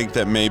you think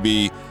that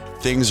maybe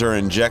things are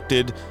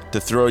injected to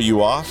throw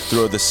you off,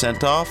 throw the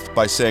scent off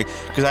by saying,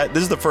 because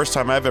this is the first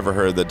time I've ever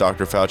heard that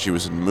Dr. Fauci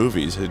was in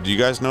movies. Do you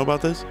guys know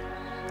about this?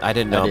 I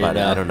didn't know about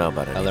it. I don't know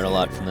about it. I learned a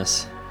lot from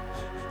this.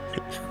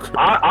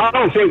 I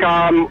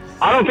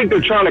don't think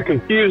they're trying to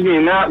confuse me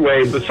in that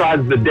way.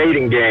 Besides the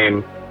dating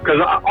game, because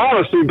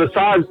honestly,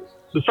 besides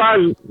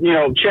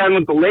chatting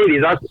with the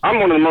ladies, I'm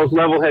one of the most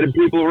level-headed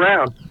people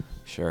around.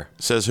 Sure.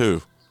 Says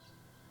who?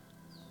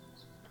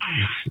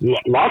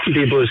 Lots of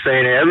people are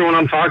saying it. Everyone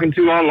I'm talking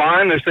to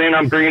online, they're saying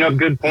I'm bringing up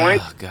good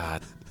points. Oh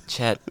God,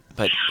 Chet,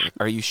 but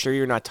are you sure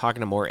you're not talking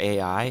to more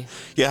AI?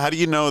 Yeah. How do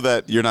you know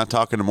that you're not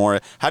talking to more?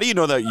 How do you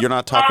know that you're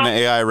not talking to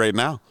AI right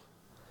now?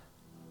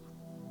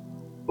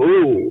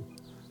 Ooh.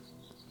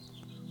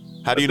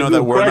 How do you know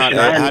that we're not?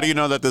 How do you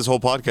know that this whole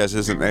podcast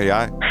isn't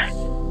AI?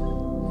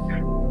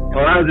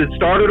 Well, has it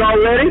started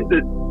already?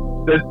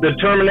 The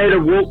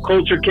Terminator woke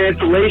culture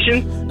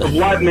cancellation of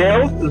white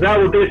males? Is that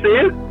what this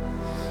is?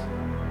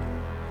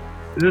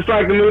 Is this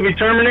like the movie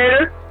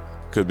Terminator?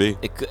 Could be.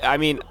 I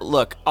mean,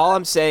 look, all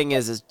I'm saying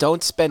is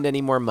don't spend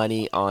any more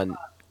money on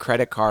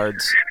credit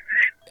cards,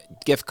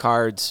 gift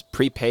cards,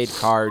 prepaid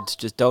cards.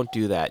 Just don't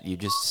do that. You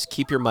just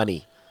keep your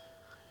money.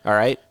 All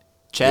right?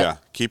 Chet? Yeah,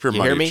 keep your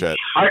you hear money, me? Chet.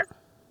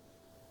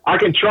 I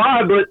can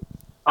try, but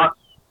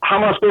how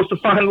am I supposed to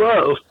find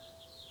love?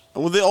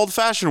 Well, the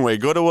old-fashioned way.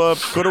 Go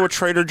to a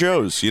Trader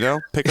Joe's.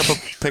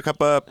 Pick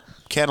up a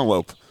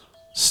cantaloupe.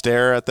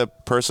 Stare at the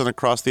person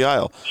across the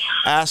aisle.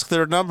 Ask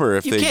their number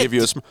if they give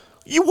you a.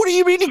 What do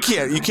you mean you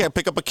can't? You can't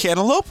pick up a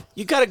cantaloupe?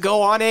 You got to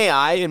go on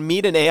AI and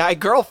meet an AI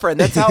girlfriend.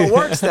 That's how it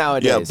works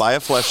nowadays. Yeah, buy a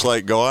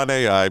fleshlight, go on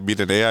AI, meet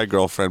an AI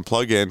girlfriend,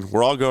 plug in.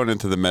 We're all going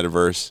into the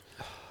metaverse.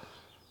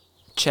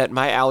 Chet,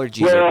 my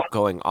allergies are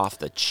going off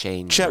the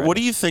chain. Chet, already. what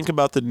do you think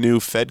about the new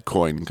Fed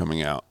coin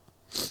coming out?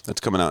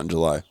 That's coming out in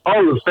July.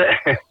 Oh,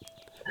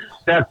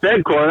 that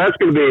Fed coin, that's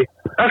gonna be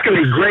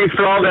great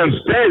for all them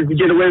feds to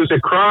get away with their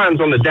crimes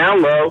on the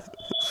down low.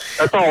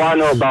 That's all I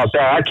know about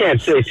that. I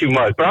can't say too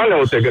much, but I know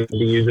what they're gonna be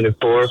using it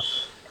for.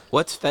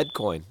 What's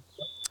FedCoin?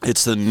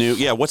 It's the new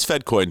what's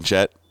FedCoin,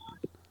 Chet?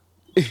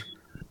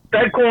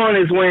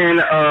 FedCoin is when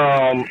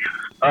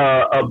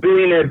a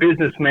billionaire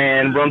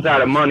businessman runs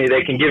out of money,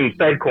 they can give him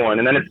FedCoin,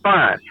 and then it's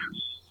fine.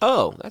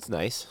 Oh, that's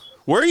nice.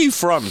 Where are you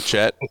from,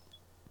 Chet?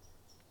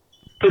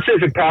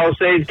 Pacific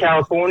Palisades,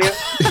 California.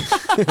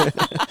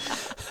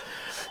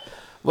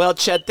 Well,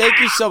 Chet, thank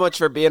you so much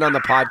for being on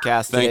the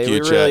podcast today. Thank you, we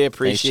Chet. really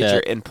appreciate Thanks,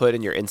 your Chet. input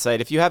and your insight.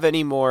 If you have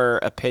any more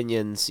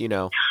opinions, you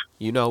know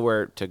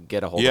where to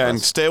get a hold of us. Yeah,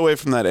 and stay away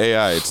from that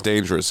AI. It's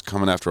dangerous,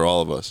 coming after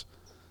all of us.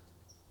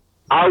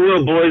 I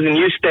will, boys, and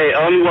you stay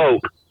unwoke.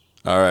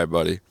 All right,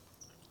 buddy.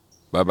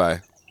 Bye-bye.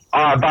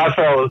 All right, bye,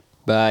 fellas.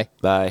 Bye.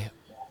 Bye.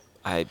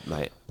 I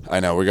might. I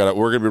know we're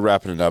gonna be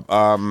wrapping it up.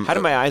 How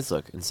do my eyes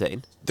look?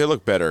 Insane. They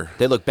look better.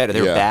 They look better.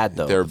 They were Yeah, bad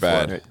though. They're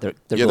before. bad. They're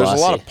Yeah, there's a lot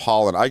glossy. of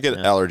pollen. I get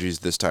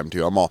allergies this time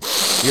too. I'm all.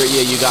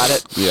 You got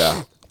it.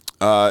 Yeah.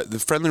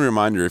 The friendly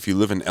reminder: if you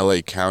live in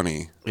L.A.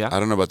 County, Yeah. I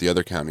don't know about the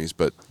other counties,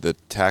 but the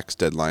tax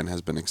deadline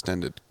has been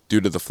extended due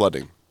to the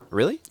flooding.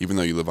 Really? Even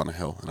though you live on a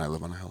hill and I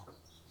live on a hill,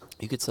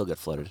 You could still get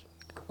flooded.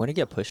 When did it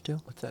get pushed to?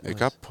 What's that? it noise?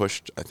 got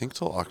pushed. I think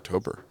till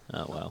October.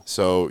 Oh wow.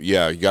 So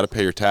yeah, you got to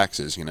pay your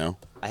taxes. You know.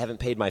 I haven't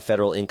paid my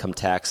federal income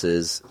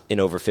taxes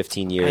in over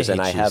 15 years, I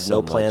and hate I you have so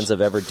no much. plans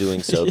of ever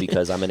doing so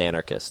because I'm an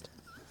anarchist.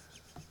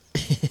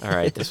 All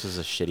right, this was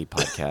a shitty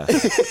podcast.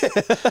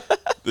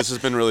 This has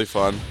been really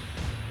fun.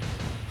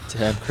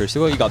 Damn, Chris,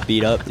 you got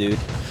beat up, dude.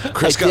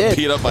 Chris I got did.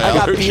 beat up by I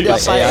got allergies. beat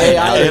up by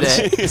AI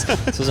today.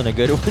 This wasn't a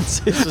good one.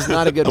 This was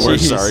not a good one. We're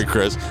sorry,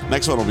 Chris.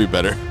 Next one will be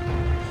better.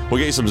 We'll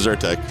get you some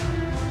Zyrtec.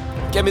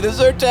 Give me the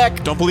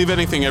Zyrtec. Don't believe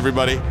anything,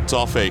 everybody. It's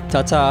all fake.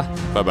 Ta-ta.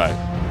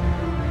 Bye-bye.